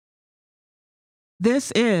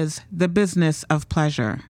This is The Business of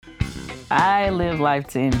Pleasure. I live life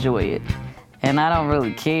to enjoy it, and I don't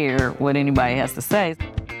really care what anybody has to say.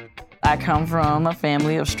 I come from a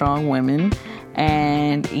family of strong women,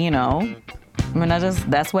 and,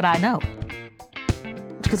 that's what I know.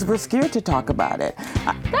 Because we're scared to talk about it.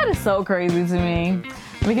 That is so crazy to me,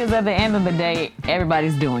 because at the end of the day,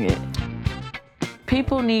 everybody's doing it.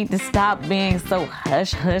 People need to stop being so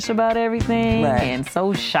hush-hush about everything and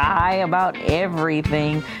so shy about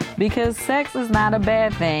everything, because sex is not a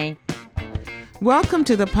bad thing. Welcome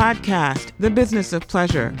to the podcast, The Business of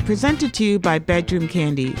Pleasure, presented to you by Bedroom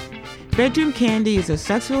Candy. Bedroom Candy is a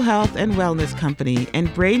sexual health and wellness company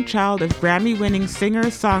and brainchild of Grammy-winning singer,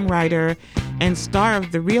 songwriter, and star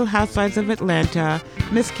of The Real Housewives of Atlanta,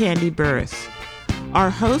 Miss Kandi Burruss. Our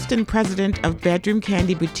host and president of Bedroom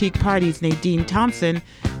Candy Boutique Parties, Nadine Thompson,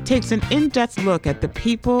 takes an in-depth look at the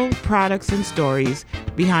people, products, and stories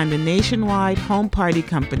behind the nationwide home party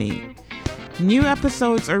company. New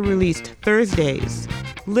episodes are released Thursdays.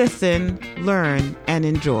 Listen, learn, and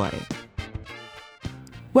enjoy.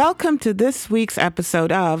 Welcome to this week's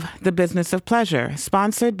episode of The Business of Pleasure,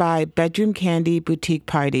 sponsored by Bedroom Candy Boutique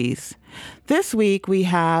Parties. This week, we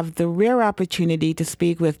have the rare opportunity to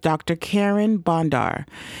speak with Dr. Carin Bondar.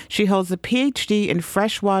 She holds a PhD in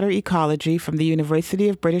freshwater ecology from the University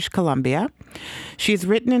of British Columbia. She's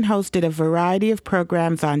written and hosted a variety of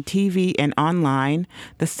programs on TV and online,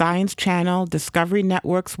 the Science Channel, Discovery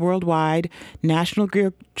Networks Worldwide, National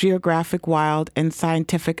Geographic Wild, and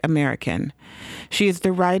Scientific American. She is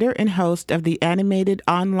the writer and host of the animated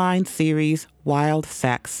online series Wild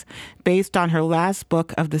Sex, based on her last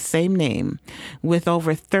book of the same name, with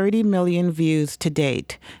over 30 million views to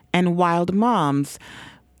date. And Wild Moms,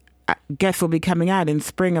 I guess, will be coming out in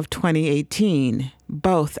spring of 2018,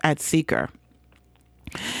 both at Seeker.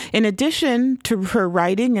 In addition to her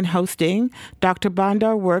writing and hosting, Dr.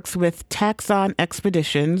 Bondar works with Taxon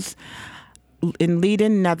Expeditions in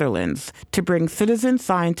Leiden, Netherlands, to bring citizen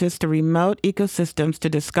scientists to remote ecosystems to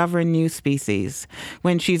discover new species.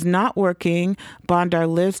 When she's not working, Bondar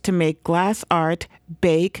lives to make glass art,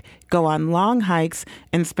 bake, go on long hikes,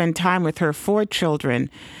 and spend time with her 4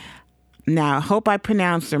 children. Now, I hope I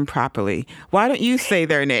pronounced them properly. Why don't you say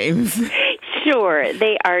their names? Sure.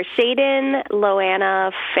 They are Shaden,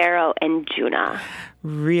 Loanna, Pharaoh, and Juna.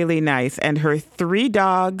 Really nice. And her 3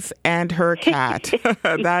 dogs and her cat.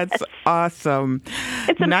 That's awesome.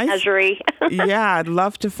 It's a menagerie. Yeah, I'd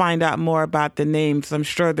love to find out more about the names. I'm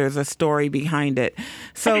sure there's a story behind it.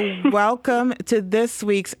 So welcome to this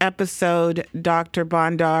week's episode, Dr.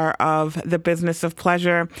 Bondar of The Business of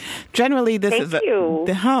Pleasure. Generally, Thank you.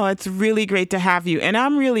 It's really great to have you. And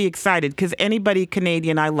I'm really excited because anybody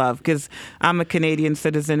Canadian I love, because I'm a Canadian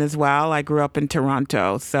citizen as well. I grew up in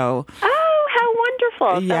Toronto, so...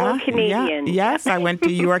 fellow Canadian. Yes, I went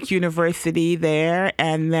to York University there,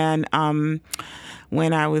 and then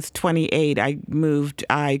when I was 28,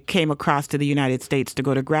 I came across to the United States to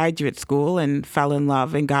go to graduate school and fell in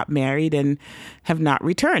love and got married and have not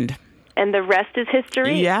returned. And the rest is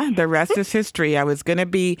history? Yeah, the rest is history. I was going to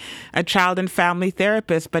be a child and family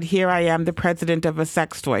therapist, but here I am, the president of a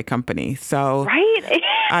sex toy company. So right?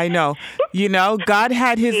 I know. God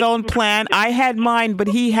had his own plan. I had mine, but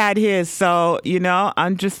he had his. So,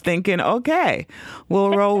 I'm just thinking, okay,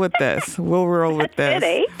 we'll roll with this. That's it,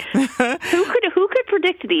 eh? Who could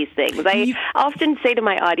predict these things? I often say to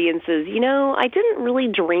my audiences, I didn't really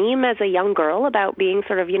dream as a young girl about being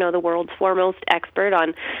sort of, the world's foremost expert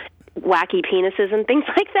on wacky penises and things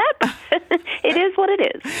like that. It is what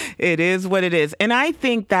it is. It is what it is. And I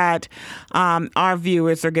think that our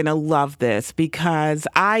viewers are going to love this because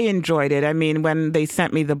I enjoyed it. I mean, when they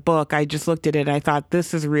sent me the book, I just looked at it and I thought,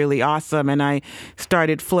 this is really awesome. And I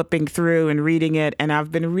started flipping through and reading it, and I've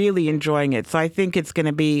been really enjoying it. So I think it's going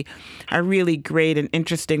to be a really great and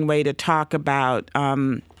interesting way to talk about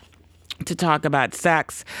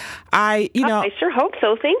sex. I sure hope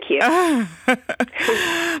so. Thank you.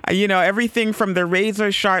 Everything from the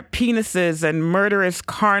razor-sharp penises and murderous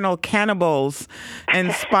carnal cannibals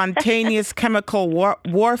and spontaneous chemical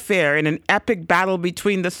warfare in an epic battle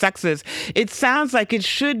between the sexes. It sounds like it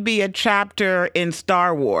should be a chapter in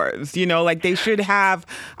Star Wars. Like they should have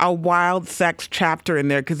a wild sex chapter in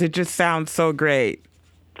there because it just sounds so great.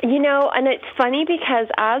 And it's funny because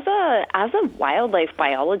as a wildlife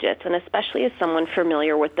biologist, and especially as someone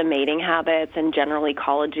familiar with the mating habits and general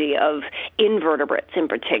ecology of invertebrates in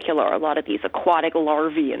particular, a lot of these aquatic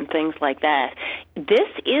larvae and things like that, this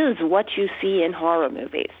is what you see in horror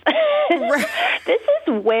movies. This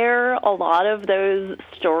is where a lot of those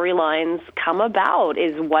storylines come about,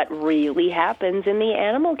 is what really happens in the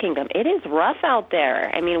animal kingdom. It is rough out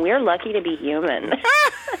there. I mean, we're lucky to be human.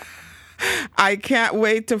 I can't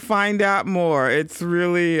wait to find out more. It's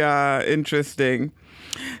really interesting.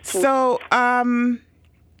 So,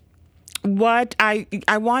 what I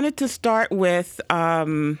wanted to start with,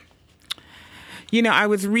 I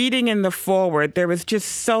was reading in the foreword. There was just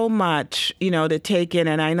so much, to take in,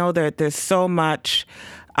 and I know that there's so much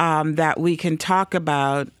that we can talk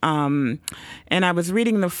about. And I was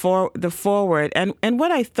reading the foreword, and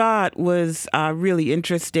what I thought was really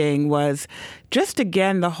interesting was just,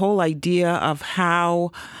 again, the whole idea of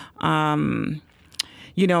how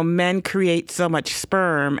men create so much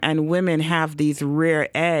sperm and women have these rare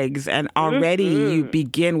eggs, and already you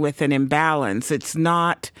begin with an imbalance. It's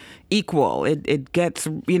not equal. It gets,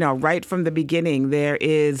 right from the beginning, there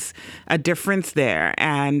is a difference there.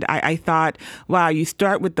 And I thought, wow, you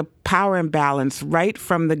start with the power imbalance right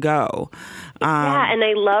from the go. Yeah, and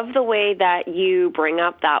I love the way that you bring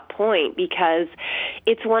up that point, because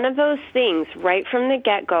it's one of those things right from the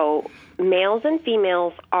get-go. Males and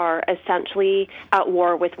females are essentially at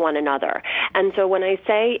war with one another. And so when I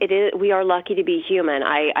say we are lucky to be human,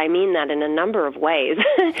 I mean that in a number of ways.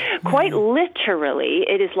 Quite literally,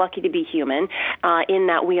 it is lucky to be human in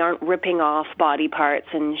that we aren't ripping off body parts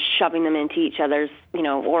and shoving them into each other's,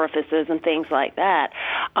 orifices and things like that.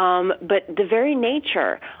 But the very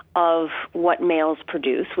nature of what males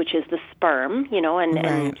produce, which is the sperm, and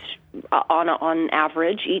on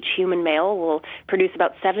average, each human male will produce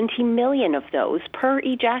about 70 million of those per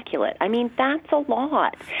ejaculate. I mean, that's a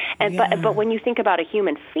lot. And, but when you think about a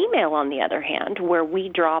human female, on the other hand, where we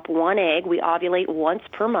drop one egg, we ovulate once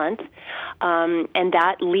per month, and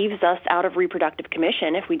that leaves us out of reproductive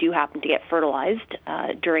commission. If we do happen to get fertilized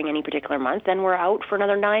during any particular month, then we're out for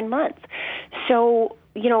another 9 months. So,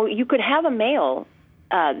 you could have a male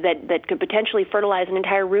that could potentially fertilize an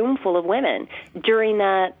entire room full of women during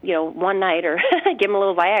that, one night, or give them a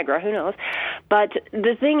little Viagra, who knows. But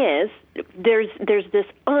the thing is, there's this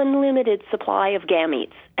unlimited supply of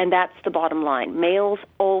gametes, and that's the bottom line. Males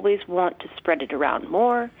always want to spread it around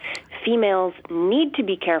more. Females need to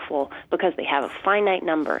be careful because they have a finite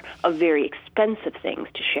number of very expensive things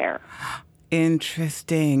to share.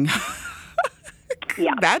 Interesting.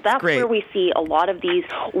 Yeah, that's great. Where we see a lot of these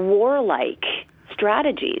warlike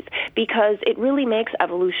strategies, because it really makes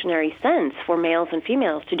evolutionary sense for males and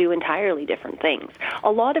females to do entirely different things.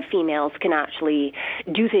 A lot of females can actually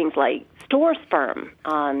do things like store sperm,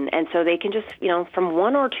 and so they can just, from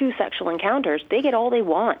one or two sexual encounters, they get all they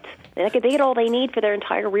want. They get all they need for their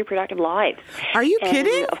entire reproductive lives. Are you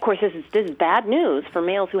kidding? Of course, this is bad news for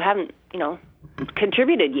males who haven't,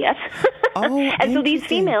 contributed yet. And so these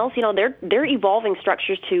females, they're evolving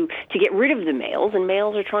structures to get rid of the males, and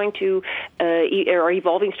males are trying to are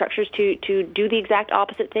evolving structures to do the exact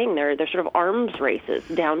opposite thing. They're sort of arms races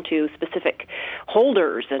down to specific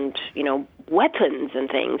holders and weapons and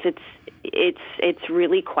things. It's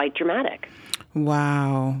really quite dramatic.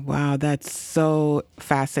 Wow, that's so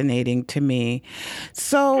fascinating to me.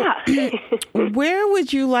 So where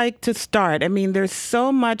would you like to start? I mean, there's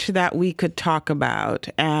so much that we could talk about,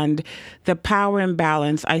 and the power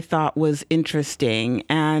imbalance I thought was interesting.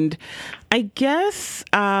 And I guess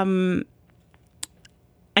the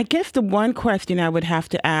one question I would have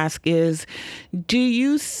to ask is, do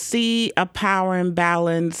you see a power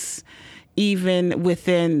imbalance even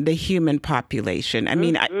within the human population? I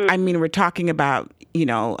mean, I mean, we're talking about,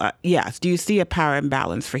 yes. Do you see a power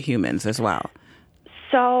imbalance for humans as well?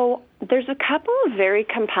 So there's a couple of very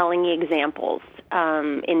compelling examples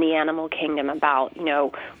in the animal kingdom about,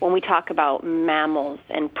 when we talk about mammals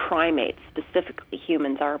and primates, specifically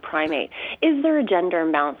humans are a primate, is there a gender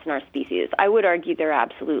imbalance in our species? I would argue there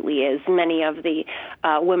absolutely is. Many of the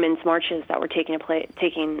women's marches that were taking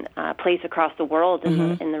place across the world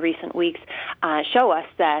in the recent weeks show us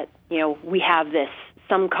that, we have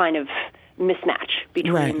some kind of mismatch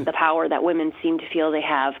between the power that women seem to feel they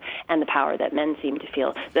have and the power that men seem to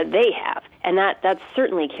feel that they have. And that's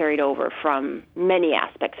certainly carried over from many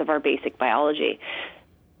aspects of our basic biology.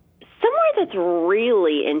 Somewhere that's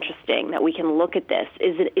really interesting that we can look at this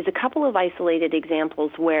is a couple of isolated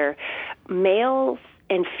examples where males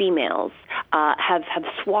and females have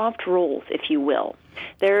swapped roles, if you will.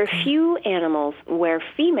 There are a few animals where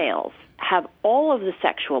females have all of the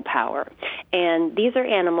sexual power, and these are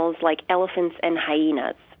animals like elephants and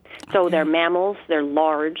hyenas. So they're mammals, they're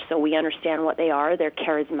large, so we understand what they are. They're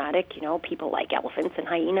charismatic, you know, people like elephants and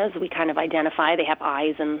hyenas. We kind of identify. They have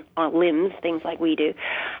eyes and limbs, things like we do.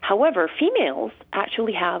 However, females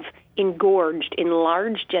actually have engorged,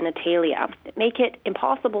 enlarged genitalia that make it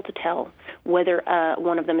impossible to tell whether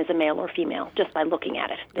one of them is a male or female just by looking at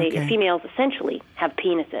it. Females essentially have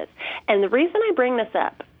penises. And the reason I bring this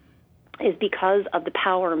up is because of the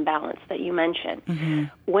power imbalance that you mentioned. Mm-hmm.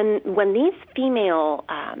 When these female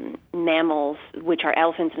mammals, which are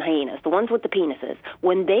elephants and hyenas, the ones with the penises,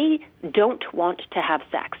 when they don't want to have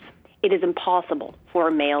sex, it is impossible for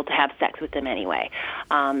a male to have sex with them anyway.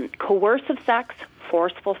 Coercive sex,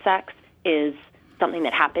 forceful sex, is something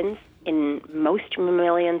that happens in most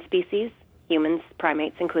mammalian species, humans,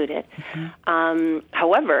 primates included. Mm-hmm.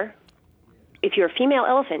 However, if you're a female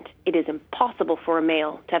elephant, it is impossible for a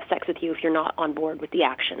male to have sex with you if you're not on board with the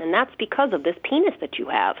action. And that's because of this penis that you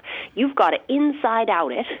have. You've got to inside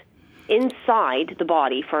out it, inside the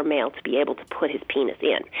body, for a male to be able to put his penis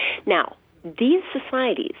in. Now, these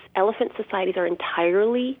societies, elephant societies, are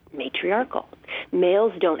entirely matriarchal.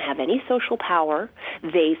 Males don't have any social power.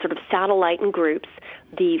 They sort of satellite in groups.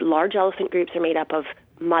 The large elephant groups are made up of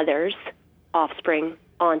mothers, offspring,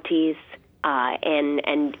 aunties,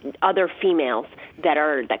 and other females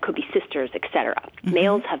that could be sisters, etc. Mm-hmm.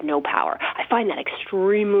 Males have no power. I find that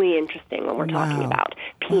extremely interesting when we're talking about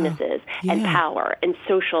penises and power and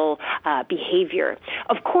social behavior.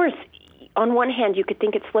 Of course, on one hand, you could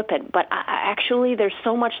think it's flippant, but actually there's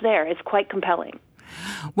so much there. It's quite compelling.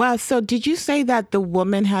 Wow. So did you say that the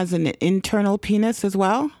woman has an internal penis as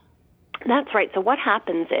well? That's right. So what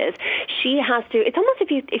happens is she has to, it's almost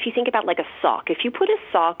if you think about like a sock. If you put a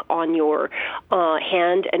sock on your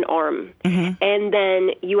hand and arm, mm-hmm. and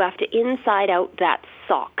then you have to inside out that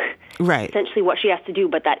sock. Right. Essentially what she has to do,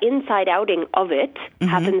 but that inside outing of it mm-hmm.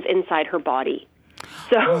 happens inside her body.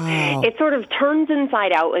 So it sort of turns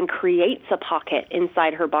inside out and creates a pocket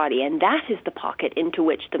inside her body, and that is the pocket into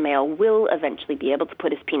which the male will eventually be able to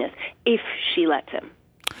put his penis if she lets him.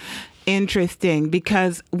 Interesting,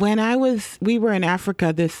 because when we were in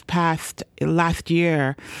Africa last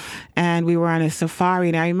year, and we were on a safari,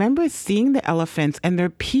 and I remember seeing the elephants, and their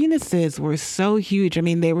penises were so huge. I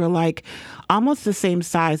mean, they were like almost the same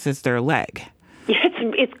size as their leg.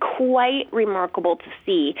 It's quite remarkable to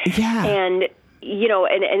see. Yeah. And, you know,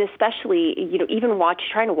 and especially, you know, even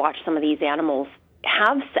trying to watch some of these animals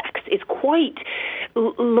have sex is quite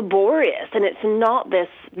laborious, and it's not this,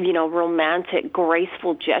 you know, romantic,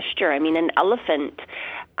 graceful gesture. I mean, an elephant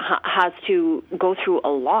has to go through a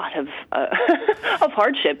lot of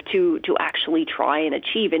hardship to actually try and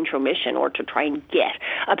achieve intromission or to try and get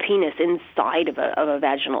a penis inside of a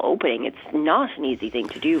vaginal opening. It's not an easy thing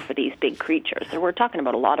to do for these big creatures. So we're talking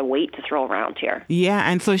about a lot of weight to throw around here. Yeah,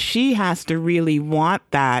 and so she has to really want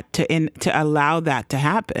that to allow that to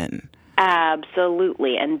happen.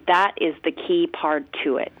 Absolutely, and that is the key part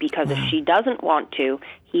to it, because if she doesn't want to,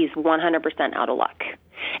 he's 100% out of luck.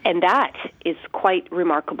 And that is quite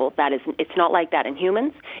remarkable. It's not like that in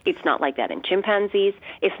humans. It's not like that in chimpanzees.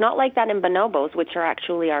 It's not like that in bonobos, which are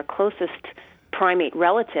actually our closest primate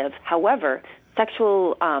relative. However,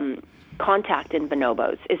 sexual contact in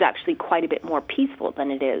bonobos is actually quite a bit more peaceful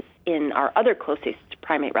than it is in our other closest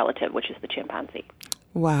primate relative, which is the chimpanzee.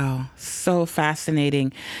 Wow, so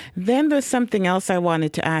fascinating. Then there's something else I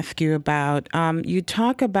wanted to ask you about. You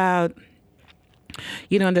talk about,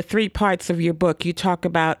 you know, in the 3 parts of your book, you talk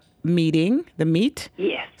about the meet,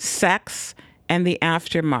 yes, sex, and the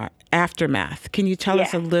aftermath. Can you tell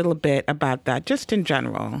us a little bit about that, just in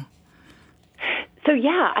general? So,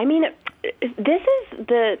 yeah, I mean, this is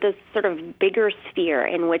the sort of bigger sphere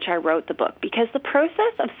in which I wrote the book, because the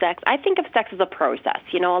process of sex, I think of sex as a process.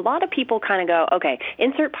 You know, a lot of people kind of go, okay,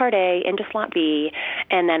 insert part A into slot B,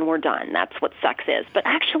 and then we're done. That's what sex is. But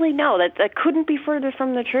actually, no, that couldn't be further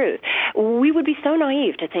from the truth. We would be so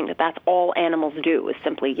naive to think that that's all animals do, is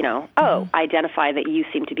simply, you know, identify that you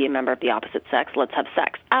seem to be a member of the opposite sex, let's have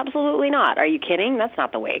sex. Absolutely not. Are you kidding? That's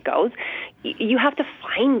not the way it goes. You have to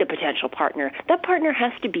find a potential partner. That partner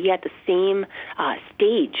has to be at the same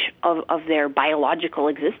stage of their biological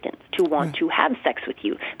existence to want to have sex with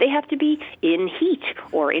you. They have to be in heat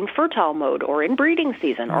or in fertile mode or in breeding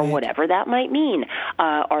season or whatever that might mean.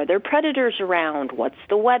 Are there predators around? What's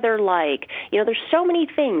the weather like? You know, there's so many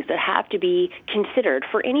things that have to be considered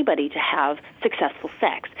for anybody to have successful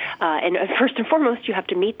sex. And first and foremost, you have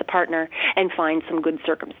to meet the partner and find some good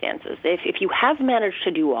circumstances. If you have managed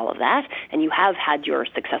to do all of that and you have had your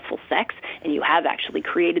successful sex, and you have actually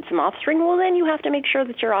created some offspring, well, then you have to make sure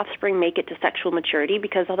that your offspring make it to sexual maturity,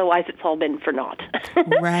 because otherwise it's all been for naught.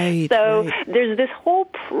 Right. So right. there's this whole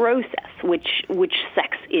process, which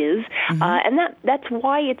sex is, and that's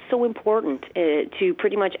why it's so important to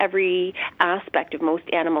pretty much every aspect of most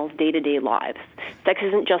animals' day-to-day lives. Sex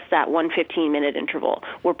isn't just that one 15-minute interval.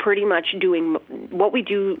 We're pretty much doing what we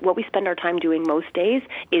spend our time doing most days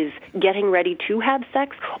is getting ready to have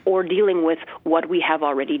sex or dealing with what we have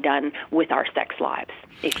already done with our sex lives,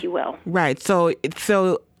 if you will. Right. So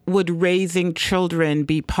would raising children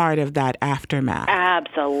be part of that aftermath?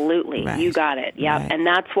 Absolutely. Right. You got it. Yeah. Right. And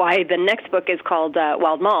that's why the next book is called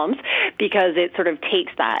Wild Moms, because it sort of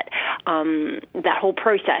takes that whole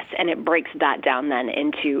process and it breaks that down then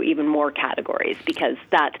into even more categories, because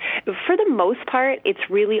that, for the most part, it's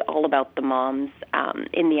really all about the moms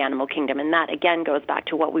in the animal kingdom. And that, again, goes back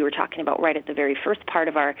to what we were talking about right at the very first part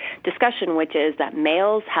of our discussion, which is that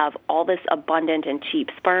males have all this abundant and cheap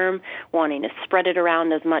sperm, wanting to spread it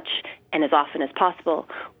around as much and as often as possible,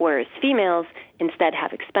 whereas females instead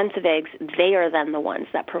have expensive eggs. They are then the ones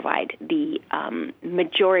that provide the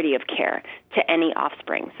majority of care to any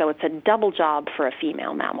offspring. So it's a double job for a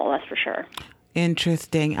female mammal, that's for sure.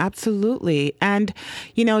 Interesting. Absolutely. And,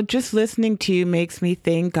 just listening to you makes me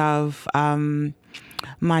think of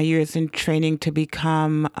my years in training to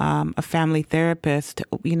become a family therapist.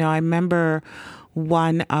 I remember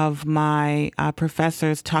one of my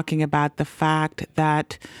professors talking about the fact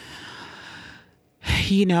that,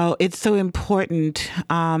 it's so important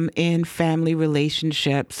in family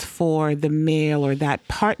relationships for the male or that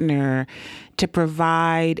partner to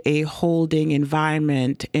provide a holding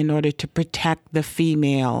environment in order to protect the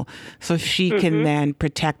female so she can then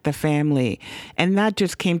protect the family. And that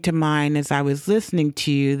just came to mind as I was listening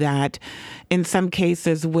to you, that in some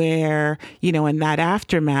cases where, in that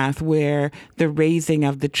aftermath where the raising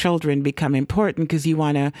of the children become important because you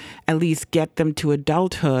want to at least get them to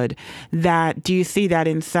adulthood, that do you see that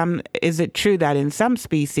is it true that in some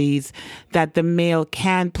species that the male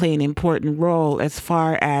can play an important role as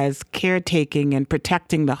far as caretaking and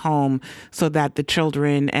protecting the home so that the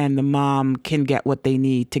children and the mom can get what they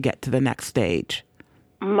need to get to the next stage?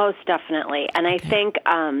 Most definitely. And I think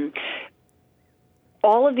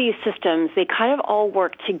all of these systems, they kind of all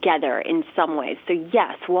work together in some ways. So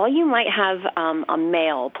yes, while you might have a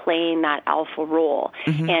male playing that alpha role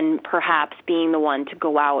and perhaps being the one to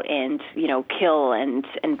go out and, kill and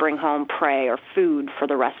bring home prey or food for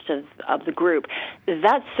the rest of the group,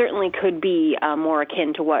 that certainly could be more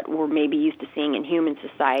akin to what we're maybe used to seeing in human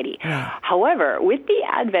society. Yeah. However, with the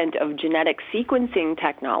advent of genetic sequencing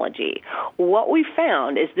technology, what we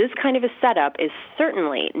found is this kind of a setup is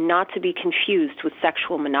certainly not to be confused with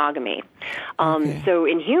sexual monogamy. So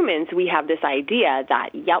in humans, we have this idea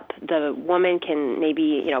that, the woman can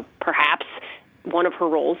maybe, perhaps one of her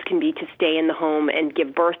roles can be to stay in the home and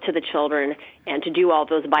give birth to the children and to do all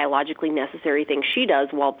those biologically necessary things she does,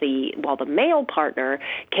 while the male partner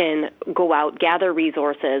can go out, gather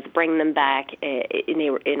resources, bring them back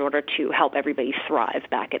in order to help everybody thrive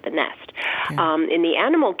back at the nest. Okay. In the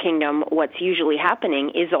animal kingdom, what's usually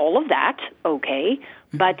happening is all of that,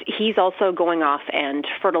 but he's also going off and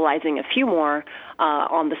fertilizing a few more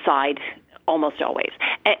on the side almost always.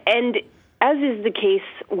 And as is the case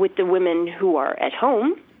with the women who are at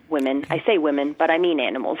home, I say women, but I mean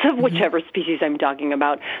animals, of whichever species I'm talking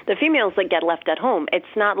about, the females that get left at home,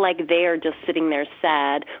 it's not like they're just sitting there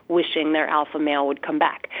sad, wishing their alpha male would come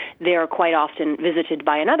back. They are quite often visited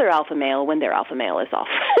by another alpha male when their alpha male is off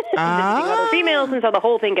visiting other females, and so the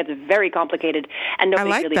whole thing gets very complicated, and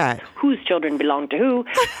nobody really knows whose children belong to who.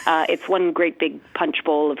 It's one great big punch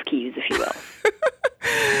bowl of keys, if you will.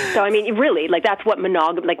 So, really, that's what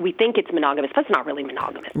we think it's monogamous, but it's not really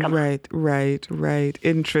monogamous. Right.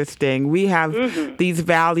 Interesting. We have these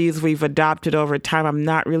values we've adopted over time. I'm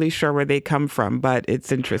not really sure where they come from, but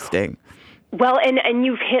it's interesting. Well, and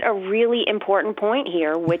you've hit a really important point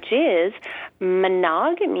here, which is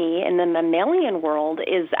monogamy in the mammalian world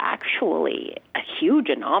is actually a huge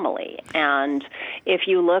anomaly. And if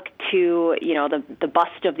you look to, the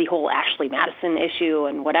bust of the whole Ashley Madison issue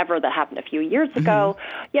and whatever that happened a few years ago,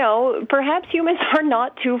 perhaps humans are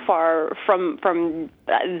not too far from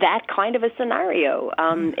that kind of a scenario.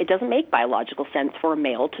 It doesn't make biological sense for a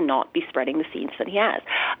male to not be spreading the seeds that he has.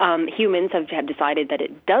 Humans have decided that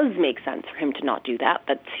it does make sense for him to not do that,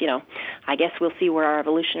 but, I guess we'll see where our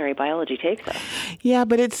evolutionary biology takes us. Yeah,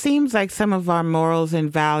 but it seems like some of our morals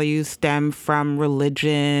and values stem from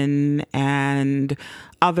religion and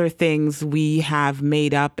other things we have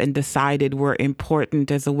made up and decided were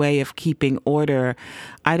important as a way of keeping order.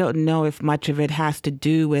 I don't know if much of it has to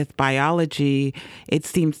do with biology. It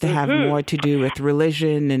seems to have more to do with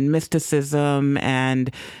religion and mysticism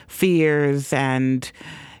and fears and,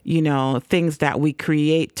 things that we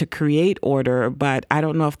create to create order, but I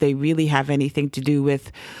don't know if they really have anything to do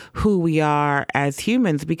with who we are as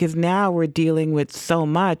humans, because now we're dealing with so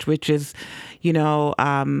much, which is,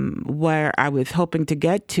 where I was hoping to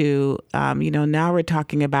get to. Now we're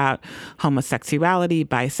talking about homosexuality,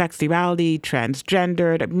 bisexuality,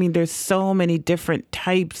 transgendered. I mean, there's so many different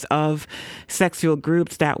types of sexual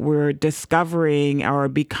groups that we're discovering or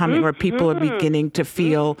becoming, or people are beginning to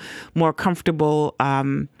feel more comfortable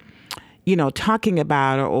talking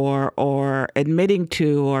about or admitting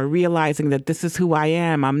to or realizing that this is who I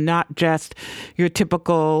am. I'm not just your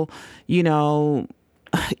typical,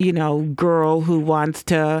 girl who wants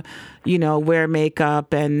to, wear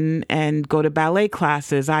makeup and go to ballet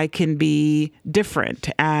classes. I can be different.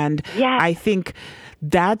 And I think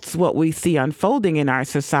that's what we see unfolding in our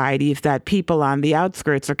society, is that people on the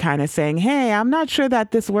outskirts are kind of saying, hey, I'm not sure that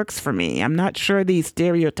this works for me. I'm not sure these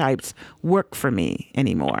stereotypes work for me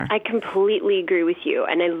anymore. I completely agree with you.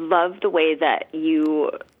 And I love the way that you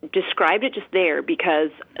described it just there, because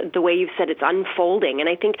the way you've said it's unfolding. And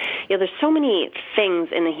I think, there's so many things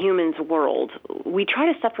in the human's world. We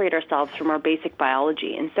try to separate ourselves from our basic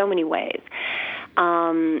biology in so many ways.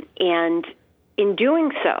 And in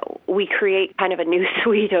doing so, we create kind of a new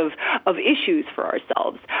suite of issues for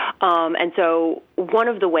ourselves. And so one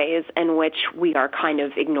of the ways in which we are kind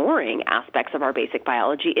of ignoring aspects of our basic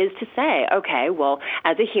biology is to say, okay, well,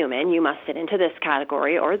 as a human, you must fit into this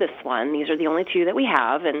category or this one. These are the only two that we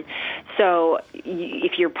have. And so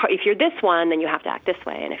if you're this one, then you have to act this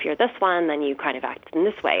way. And if you're this one, then you kind of act in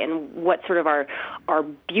this way. And what sort of our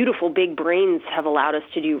beautiful big brains have allowed us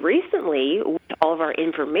to do recently, with all of our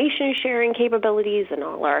information sharing capabilities and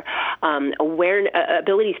all our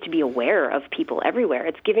abilities to be aware of people everywhere,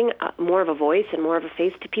 it's giving more of a voice and more of a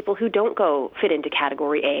face to people who don't fit into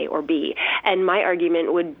category A or B. And my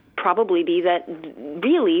argument would probably be that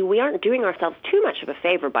really we aren't doing ourselves too much of a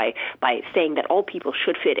favor by saying that all people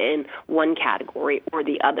should fit in one category or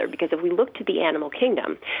the other. Because if we look to the animal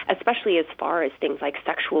kingdom, especially as far as things like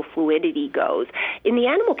sexual fluidity goes, in the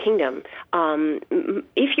animal kingdom,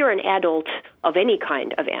 if you're an adult of any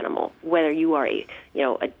kind of animal, whether you are a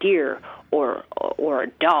deer or a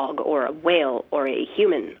dog or a whale or a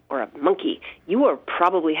human or a monkey, you are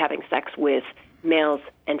probably having sex with males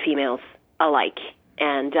and females alike.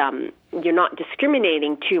 And you're not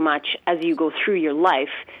discriminating too much as you go through your life.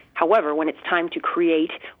 However, when it's time to create,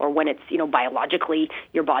 or when it's, biologically,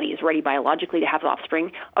 your body is ready biologically to have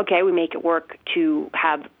offspring, okay, we make it work to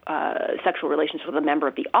have sexual relations with a member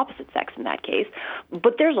of the opposite sex in that case.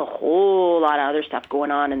 But there's a whole lot of other stuff going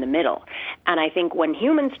on in the middle. And I think when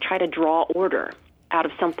humans try to draw order out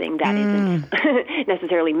of something that isn't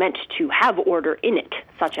necessarily meant to have order in it,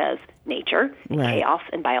 such as nature, chaos,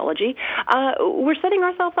 and biology, we're setting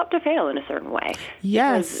ourselves up to fail in a certain way.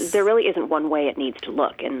 Yes. Because there really isn't one way it needs to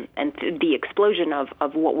look. And the explosion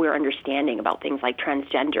of what we're understanding about things like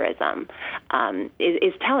transgenderism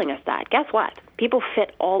is telling us that. Guess what? People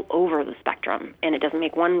fit all over the spectrum, and it doesn't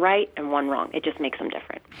make one right and one wrong. It just makes them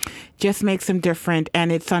different. Just makes them different,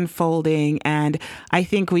 and it's unfolding. And I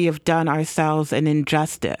think we have done ourselves an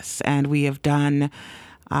injustice, and we have done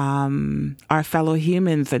our fellow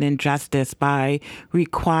humans an injustice by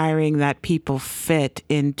requiring that people fit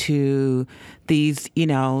into these,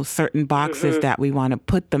 certain boxes that we want to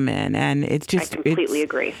put them in. And it's just, I completely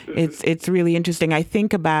agree. It's really interesting. I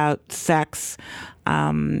think about sex.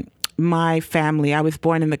 My family, I was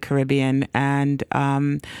born in the Caribbean, and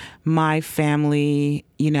my family,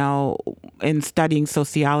 in studying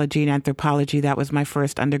sociology and anthropology, that was my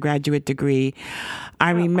first undergraduate degree. I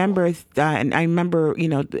remember,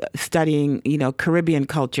 studying, Caribbean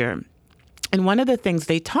culture. And one of the things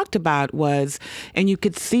they talked about was, and you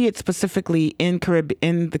could see it specifically in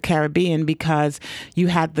the Caribbean, because you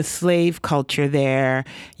had the slave culture there.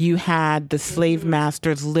 You had the slave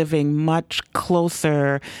masters living much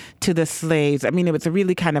closer to the slaves. I mean, it was a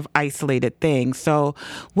really kind of isolated thing. So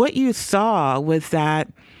what you saw was that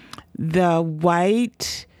the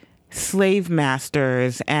white slave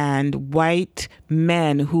masters and white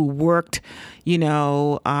men who worked,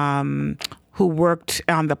 who worked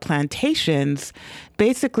on the plantations,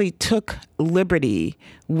 basically took liberty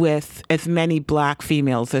with as many black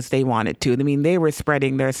females as they wanted to. I mean, they were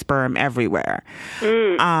spreading their sperm everywhere.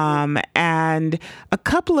 And a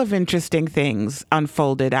couple of interesting things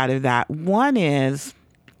unfolded out of that. One is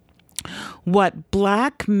what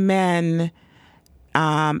black men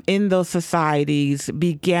in those societies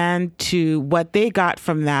began to, what they got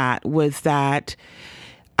from that was that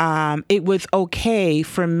it was okay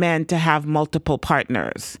for men to have multiple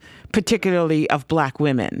partners, particularly of Black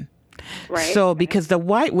women. Right. So because the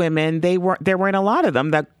white women, there weren't a lot of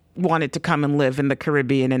them that wanted to come and live in the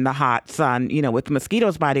Caribbean in the hot sun, with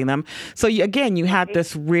mosquitoes biting them. So you had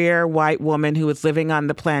this rare white woman who was living on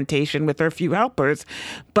the plantation with her few helpers.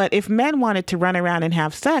 But if men wanted to run around and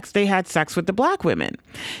have sex, they had sex with the Black women.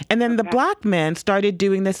 And then the Black men started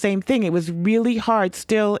doing the same thing. It was really hard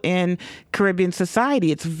still in Caribbean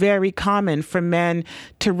society. It's very common for men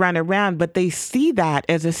to run around, but they see that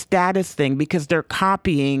as a status thing because they're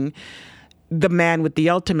copying the man with the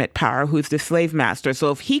ultimate power, who's the slave master.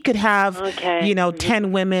 So if he could have,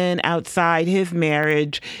 10 women outside his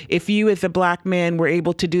marriage, if you as a Black man were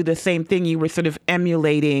able to do the same thing, you were sort of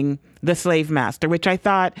emulating the slave master, which I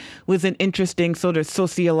thought was an interesting sort of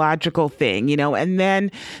sociological thing, And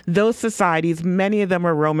then those societies, many of them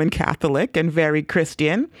are Roman Catholic and very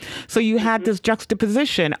Christian. So you had this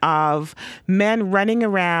juxtaposition of men running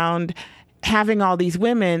around having all these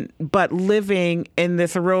women, but living in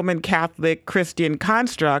this Roman Catholic Christian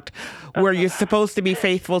construct where you're supposed to be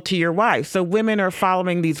faithful to your wife. So women are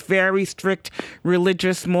following these very strict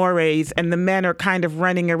religious mores, and the men are kind of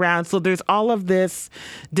running around. So there's all of this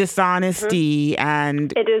dishonesty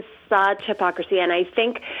and... It is such hypocrisy. And I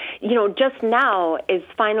think, just now is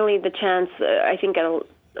finally the chance, I think,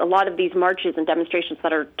 a lot of these marches and demonstrations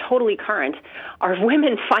that are totally current are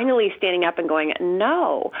women finally standing up and going,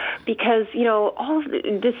 no, because, all of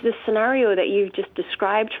this scenario that you've just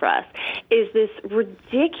described for us is this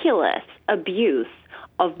ridiculous abuse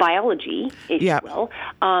of biology, if you will.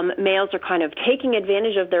 Males are kind of taking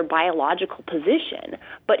advantage of their biological position.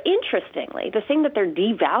 But interestingly, the thing that they're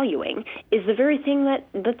devaluing is the very thing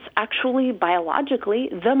that's actually biologically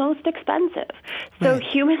the most expensive. So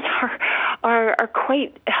humans are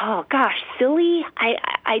quite, silly.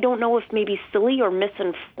 I don't know if maybe silly or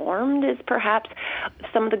misinformed is perhaps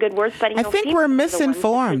some of the good words. But I think we're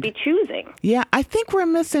misinformed. Be choosing. Yeah, I think we're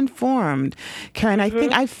misinformed, Carin.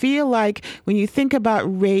 I feel like when you think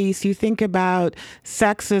about race, you think about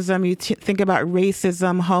sexism, you think about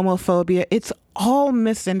racism, homophobia, it's all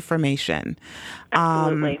misinformation.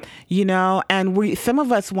 Absolutely. And some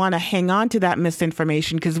of us want to hang on to that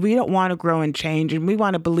misinformation because we don't want to grow and change, and we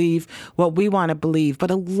want to believe what we want to believe.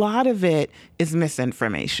 But a lot of it is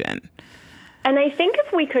misinformation. And I think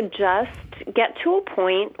if we could just get to a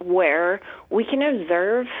point where we can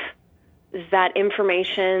observe that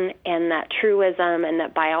information and that truism and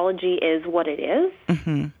that biology is what it is,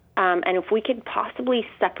 and if we could possibly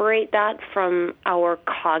separate that from our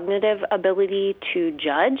cognitive ability to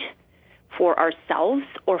judge for ourselves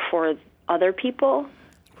or for other people,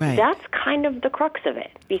 that's kind of the crux of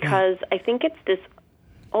it. Because I think it's this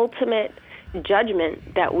ultimate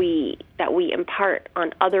judgment that we impart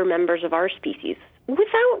on other members of our species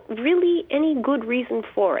without really any good reason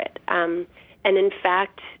for it. And in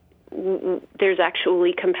fact, there's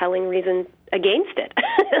actually compelling reason against it,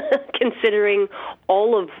 considering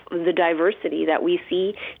all of the diversity that we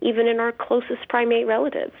see even in our closest primate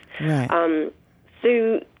relatives. Right.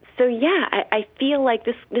 I feel like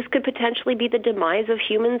this could potentially be the demise of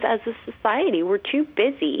humans as a society. We're too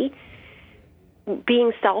busy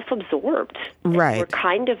being self-absorbed. Right. We're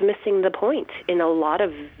kind of missing the point in a lot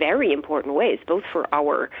of very important ways, both for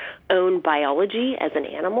our own biology as an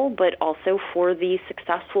animal, but also for the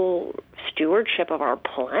successful stewardship of our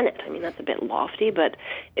planet. I mean, that's a bit lofty, but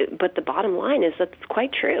the bottom line is that's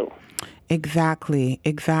quite true. Exactly.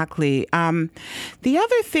 The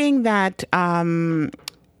other thing that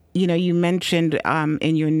you mentioned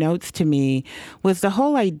in your notes to me was the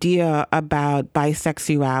whole idea about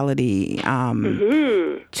bisexuality.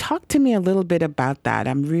 Talk to me a little bit about that.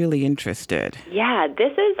 I'm really interested. Yeah,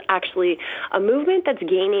 this is actually a movement that's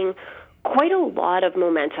gaining quite a lot of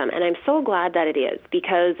momentum, and I'm so glad that it is,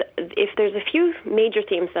 because if there's a few major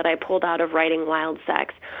themes that I pulled out of writing Wild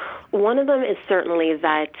Sex, one of them is certainly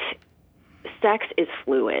that sex is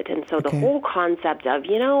fluid. And so the whole concept of,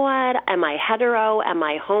 am I hetero, am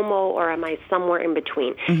I homo, or am I somewhere in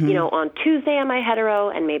between? On Tuesday am I hetero,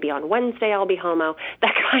 and maybe on Wednesday I'll be homo.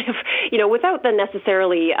 That kind of, without the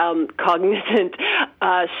necessarily cognizant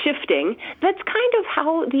shifting, that's kind of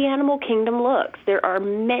how the animal kingdom looks. There are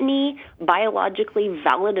many biologically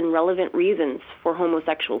valid and relevant reasons for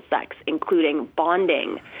homosexual sex, including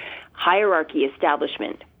bonding, hierarchy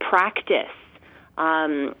establishment, practice,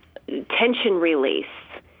 tension release,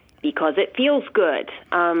 Because it feels good.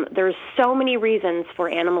 There's so many reasons for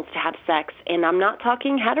animals to have sex, and I'm not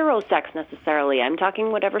talking heterosex necessarily. I'm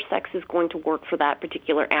talking whatever sex is going to work for that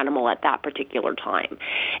particular animal at that particular time.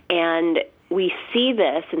 And we see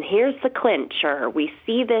this, and here's the clincher, we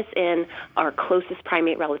see this in our closest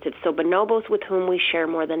primate relatives. So bonobos, with whom we share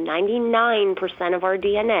more than 99% of our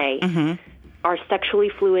DNA, are sexually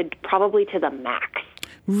fluid probably to the max.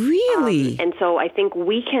 Really? And so I think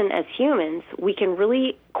we can, as humans, we can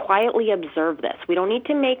really quietly observe this. We don't need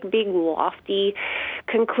to make big, lofty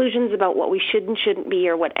conclusions about what we should and shouldn't be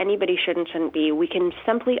or what anybody should and shouldn't be. We can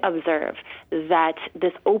simply observe that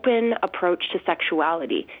this open approach to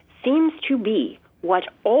sexuality seems to be what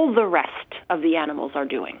all the rest of the animals are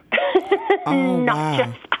doing. Not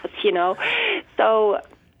just us, So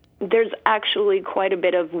there's actually quite a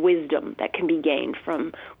bit of wisdom that can be gained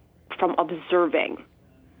from observing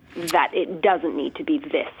that it doesn't need to be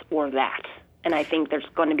this or that. And I think there's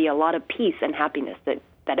going to be a lot of peace and happiness that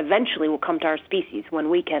eventually will come to our species when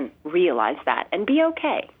we can realize that and be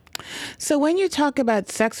okay. So when you talk about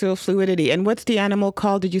sexual fluidity, and what's the animal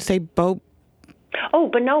called? Did you say bonobos,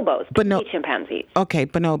 chimpanzees. Okay,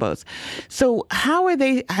 bonobos. So how are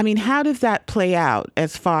they, how does that play out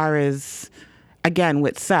as far as, again,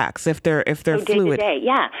 with sex, if they're fluid? Day to day,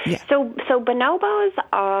 yeah. So bonobos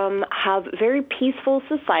have very peaceful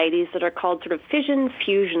societies that are called sort of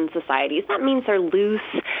fission-fusion societies. That means they're loose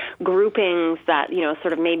groupings that,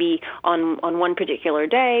 sort of maybe on one particular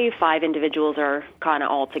day, 5 individuals are kind of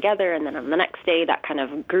all together, and then on the next day that kind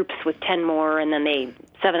of groups with 10 more, and then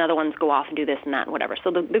 7 other ones go off and do this and that and whatever.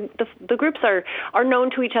 So the groups are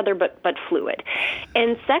known to each other but fluid.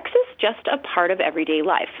 And sex is just a part of everyday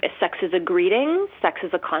life. Sex is a greeting. Sex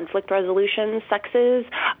is a conflict resolution. Sex is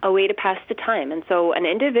a way to pass the time. And so an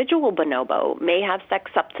individual bonobo may have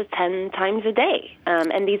sex up to 10 times a day.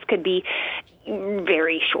 And these could be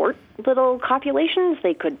very short little copulations.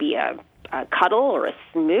 They could be a cuddle or a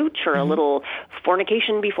smooch or a little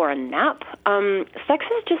fornication before a nap. Sex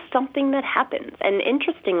is just something that happens. And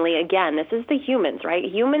interestingly, again, this is the humans, right?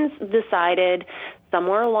 Humans decided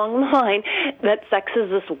somewhere along the line that sex is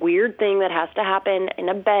this weird thing that has to happen in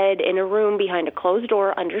a bed, in a room, behind a closed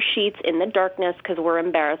door, under sheets, in the darkness, because we're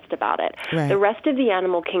embarrassed about it. Right. The rest of the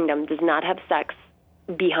animal kingdom does not have sex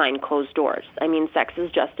behind closed doors. Sex is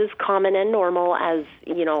just as common and normal as,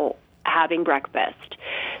 having breakfast.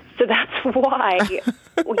 So that's why,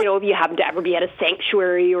 if you happen to ever be at a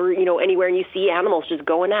sanctuary or, anywhere and you see animals just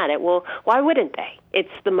going at it, well, why wouldn't they? It's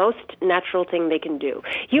the most natural thing they can do.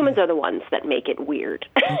 Humans are the ones that make it weird.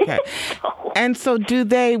 Okay. And so do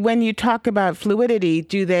they, when you talk about fluidity,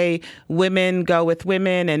 women go with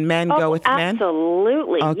women and men go with men?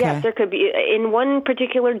 Absolutely. Okay. Yes, there could be, in one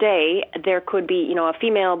particular day, there could be, a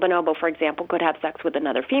female bonobo, for example, could have sex with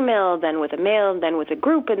another female, then with a male, then with a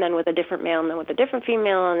group, and then with a different male, and then with a different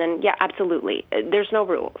female, and then, yeah, absolutely. There's no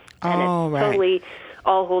rules. And it's totally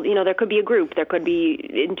all hold, there could be a group, there could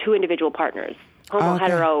be 2 individual partners. Homo,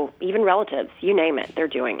 hetero, even relatives, you name it, they're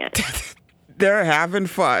doing it. They're having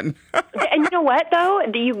fun. And you know what, though?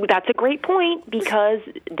 That's a great point, because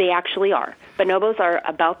they actually are. Bonobos are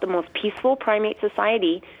about the most peaceful primate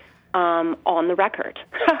society on the record.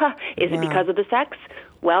 Is it because of the sex?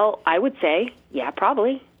 Well, I would say, yeah,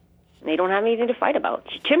 probably. They don't have anything to fight about.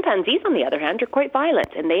 Chimpanzees, on the other hand, are quite violent,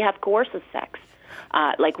 and they have coercive sex,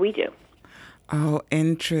 like we do. Oh,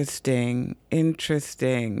 interesting.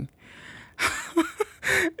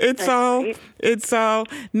 It's all.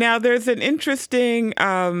 Now, there's an interesting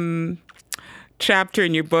chapter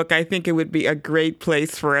in your book. I think it would be a great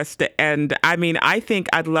place for us to end. I think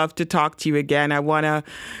I'd love to talk to you again. I want to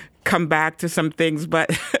come back to some things, but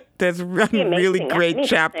there's a really great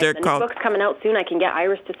chapter called... The book's coming out soon. I can get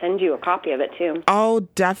Iris to send you a copy of it, too. Oh,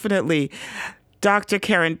 definitely. Dr.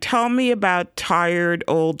 Carin, tell me about tired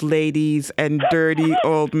old ladies and dirty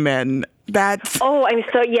old men.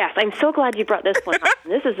 I'm so glad you brought this one up.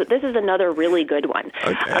 This is another really good one.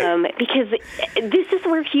 Okay. Because this is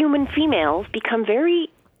where human females become very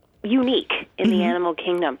unique in the animal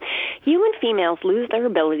kingdom. Human females lose their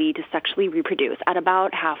ability to sexually reproduce at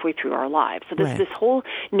about halfway through our lives. So there's this whole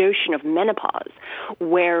notion of menopause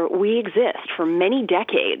where we exist for many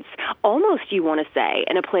decades, almost, you want to say,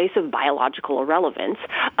 in a place of biological irrelevance.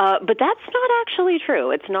 But that's not actually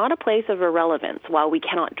true. It's not a place of irrelevance. While we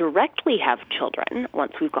cannot directly have children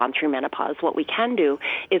once we've gone through menopause, what we can do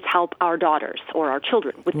is help our daughters or our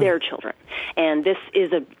children with their children. And this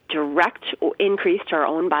is a direct increase to our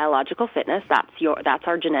own biological fitness. That's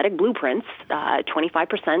our genetic blueprints,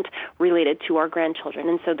 25% related to our grandchildren.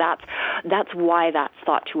 And so that's why that's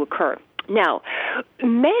thought to occur. Now,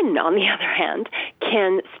 men, on the other hand,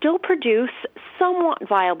 can still produce somewhat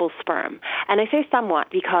viable sperm. And I say somewhat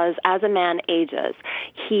because as a man ages,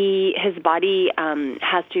 his body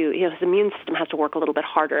his immune system has to work a little bit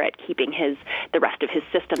harder at keeping the rest of his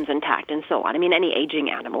systems intact and so on. I mean, any aging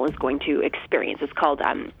animal is going to experience, it's called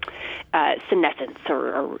senescence,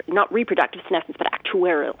 or not reproductive senescence, but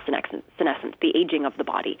actuarial senescence, the aging of the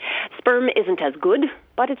body. Sperm isn't as good,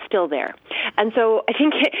 but it's still there. And so I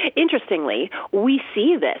think, interestingly, we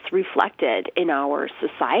see this reflected in our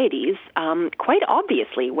societies quite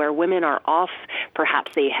obviously, where women are off,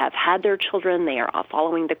 perhaps they have had their children, they are off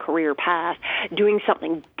following the career path, doing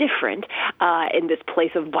something different in this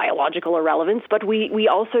place of biological irrelevance. But we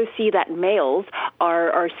also see that males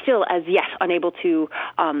are still as yet unable to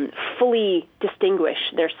fully distinguish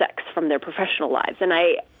their sex from their professional lives. And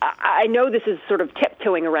I know this is sort of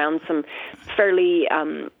tiptoeing around some fairly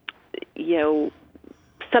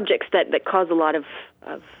subjects that cause a lot of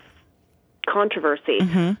controversy.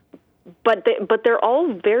 Mm-hmm. But they're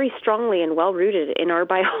all very strongly and well-rooted in our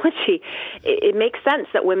biology. It makes sense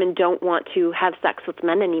that women don't want to have sex with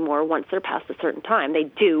men anymore once they're past a certain time. They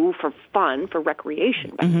do for fun, for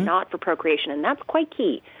recreation, but not for procreation, and that's quite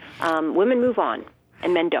key. Women move on,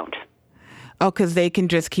 and men don't. Oh, because they can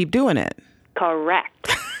just keep doing it.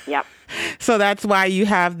 Correct. Yep. So that's why you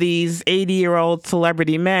have these 80-year-old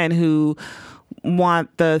celebrity men who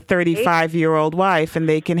want the 35-year-old wife, and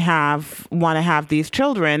they can want to have these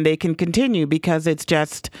children. They can continue because it's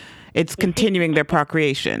continuing their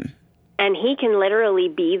procreation. And he can literally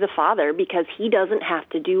be the father because he doesn't have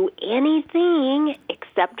to do anything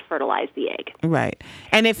except fertilize the egg. Right.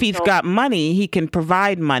 And if he's got money, he can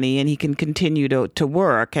provide money and he can continue to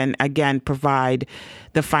work and, again, provide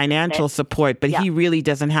the financial support. But he really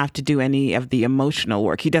doesn't have to do any of the emotional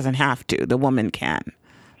work. He doesn't have to. The woman can.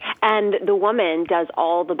 And the woman does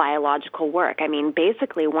all the biological work. I mean,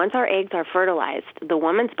 basically, once our eggs are fertilized, the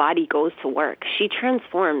woman's body goes to work. She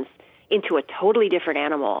transforms into a totally different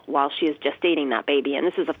animal while she is gestating that baby. And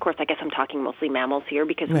this is, of course, I guess I'm talking mostly mammals here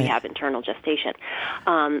because we have internal gestation.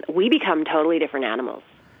 We become totally different animals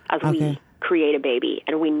as we create a baby,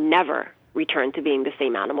 and we never return to being the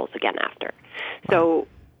same animals again after. So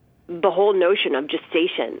the whole notion of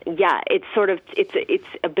gestation, it's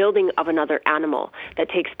a building of another animal that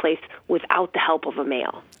takes place without the help of a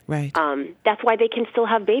male. Right. That's why they can still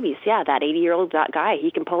have babies. Yeah, that 80-year-old guy,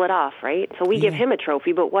 he can pull it off, right? So we give him a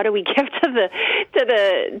trophy, but what do we give to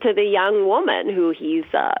the young woman who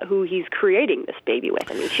he's creating this baby with?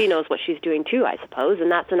 I mean, she knows what she's doing too, I suppose,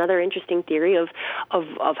 and that's another interesting theory of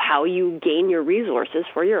how you gain your resources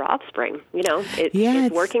for your offspring. You know,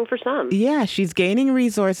 it's working for some. Yeah, she's gaining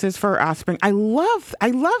resources for her offspring. I love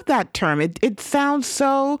that term. It sounds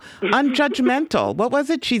so unjudgmental. What was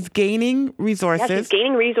it? She's gaining resources. Yeah, she's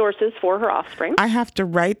gaining resources for her offspring. I have to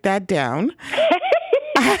write that down.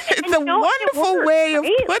 It's a wonderful way of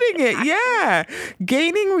putting it. Yeah.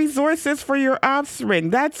 Gaining resources for your offspring.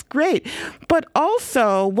 That's great. But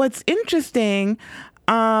also, what's interesting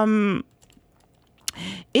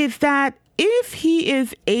is that if he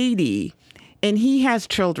is 80 and he has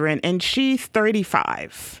children and she's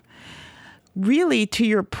 35, really, to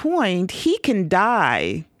your point, he can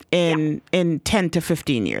die in 10 to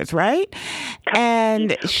 15 years, right?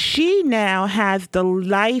 And she now has the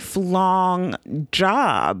lifelong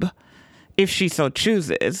job, if she so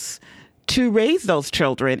chooses, to raise those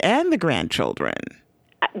children and the grandchildren.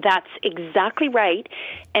 That's exactly right.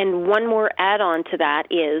 And one more add-on to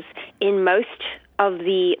that is, in most of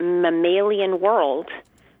the mammalian world,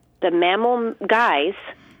 the mammal guys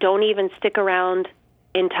don't even stick around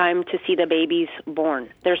in time to see the babies born.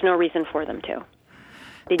 There's no reason for them to.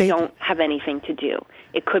 They don't have anything to do.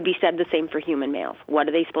 It could be said the same for human males. What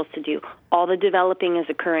are they supposed to do? All the developing is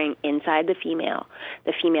occurring inside the female.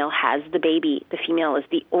 The female has the baby. The female is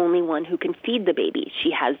the only one who can feed the baby.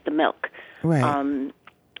 She has the milk. Right.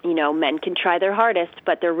 Men can try their hardest,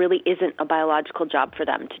 but there really isn't a biological job for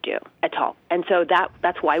them to do at all. And so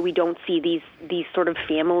that's why we don't see these sort of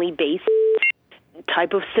family-based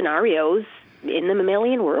type of scenarios in the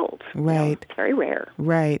mammalian world. Right. It's very rare.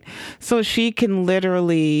 Right. So she can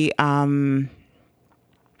literally,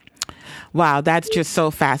 wow, that's just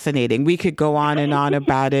so fascinating. We could go on and on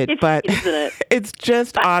about it, but it's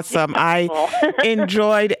just awesome. I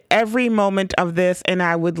enjoyed every moment of this, and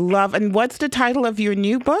I would love, and what's the title of your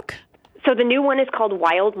new book? So the new one is called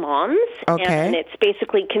Wild Moms, and it's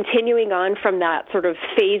basically continuing on from that sort of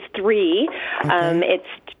phase 3. It's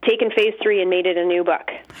taken phase 3 and made it a new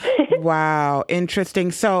book. Wow,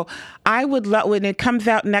 interesting. So I would love, when it comes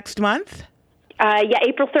out next month?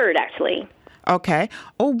 April 3rd, actually. Okay.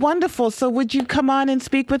 Oh, wonderful. So would you come on and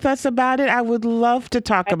speak with us about it? I would love to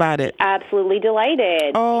talk about it. Absolutely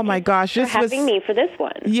delighted. Oh, my gosh. Thanks for having me for this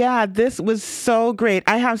one. Yeah, this was so great.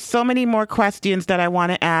 I have so many more questions that I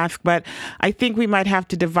want to ask, but I think we might have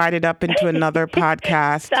to divide it up into another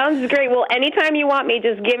podcast. Sounds great. Well, anytime you want me,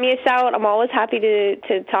 just give me a shout. I'm always happy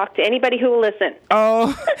to talk to anybody who will listen.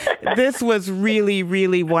 Oh, this was really,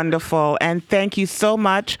 really wonderful. And thank you so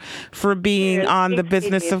much for being on The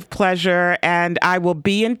Business of Pleasure. And I will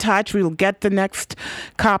be in touch. We will get the next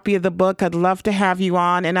copy of the book. I'd love to have you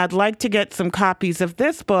on. And I'd like to get some copies of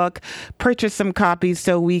this book, purchase some copies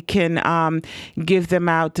so we can give them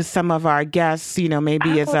out to some of our guests,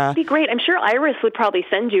 maybe as a... That'd be great. I'm sure Iris would probably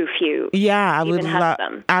send you a few. Yeah,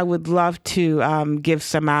 I would love to give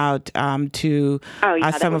some out to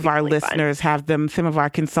some of our listeners, some of our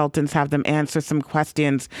consultants have them answer some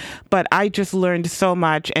questions. But I just learned so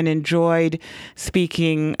much and enjoyed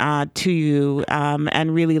speaking to you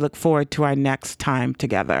and really look forward to our next time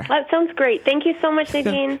together. That sounds great. Thank you so much,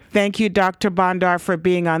 Nadine. Thank you, Dr. Bondar, for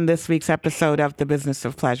being on this week's episode of The Business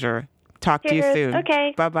of Pleasure. Talk to you soon.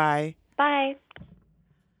 Okay. Bye-bye. Bye.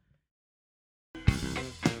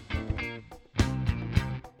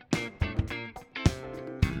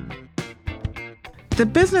 The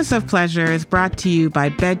Business of Pleasure is brought to you by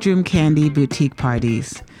Bedroom Candy Boutique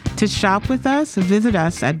Parties. To shop with us, visit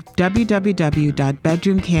us at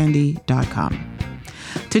www.bedroomcandy.com.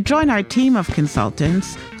 To join our team of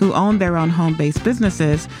consultants who own their own home-based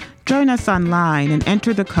businesses, join us online and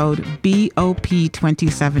enter the code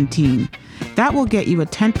BOP2017. That will get you a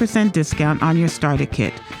 10% discount on your starter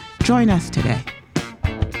kit. Join us today.